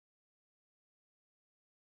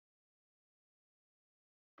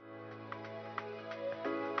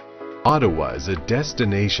Ottawa is a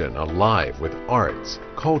destination alive with arts,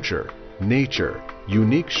 culture, nature,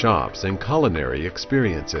 unique shops, and culinary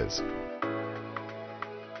experiences.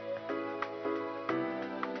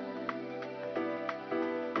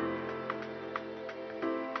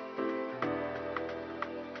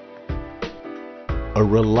 A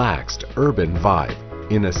relaxed urban vibe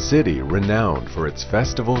in a city renowned for its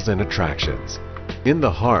festivals and attractions. In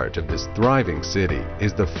the heart of this thriving city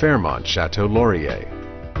is the Fairmont Château Laurier.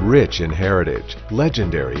 Rich in heritage,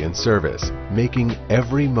 legendary in service, making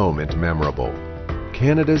every moment memorable.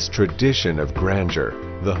 Canada's tradition of grandeur,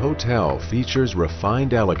 the hotel features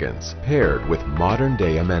refined elegance paired with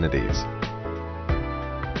modern-day amenities.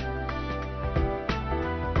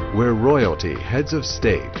 Where royalty, heads of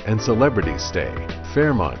state, and celebrities stay,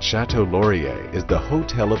 Fairmont Château Laurier is the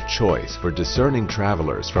hotel of choice for discerning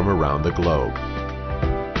travelers from around the globe.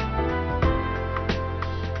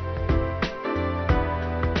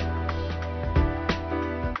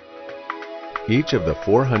 Each of the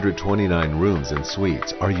 429 rooms and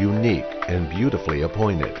suites are unique and beautifully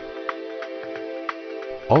appointed.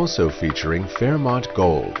 Also featuring Fairmont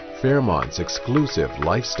Gold, Fairmont's exclusive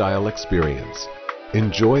lifestyle experience.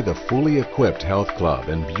 Enjoy the fully equipped health club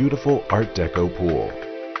and beautiful Art Deco pool.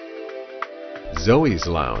 Zoe's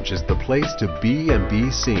Lounge is the place to be and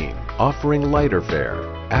be seen, offering lighter fare,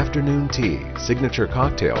 afternoon tea, signature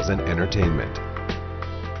cocktails, and entertainment.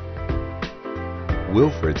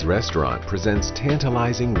 Wilfred's Restaurant presents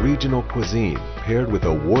tantalizing regional cuisine paired with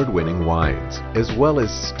award-winning wines, as well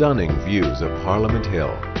as stunning views of Parliament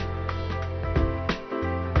Hill.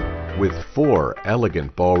 With 4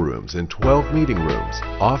 elegant ballrooms and 12 meeting rooms,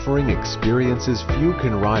 offering experiences few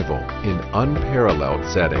can rival in unparalleled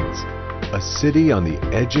settings. A city on the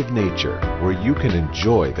edge of nature where you can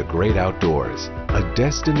enjoy the great outdoors. A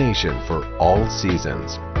destination for all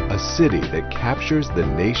seasons. A city that captures the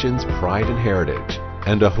nation's pride and heritage.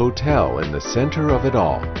 And a hotel in the center of it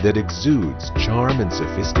all that exudes charm and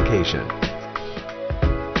sophistication.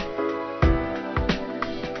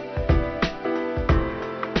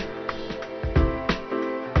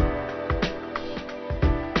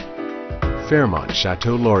 Fairmont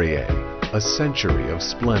Château Laurier, a century of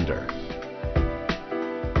splendor.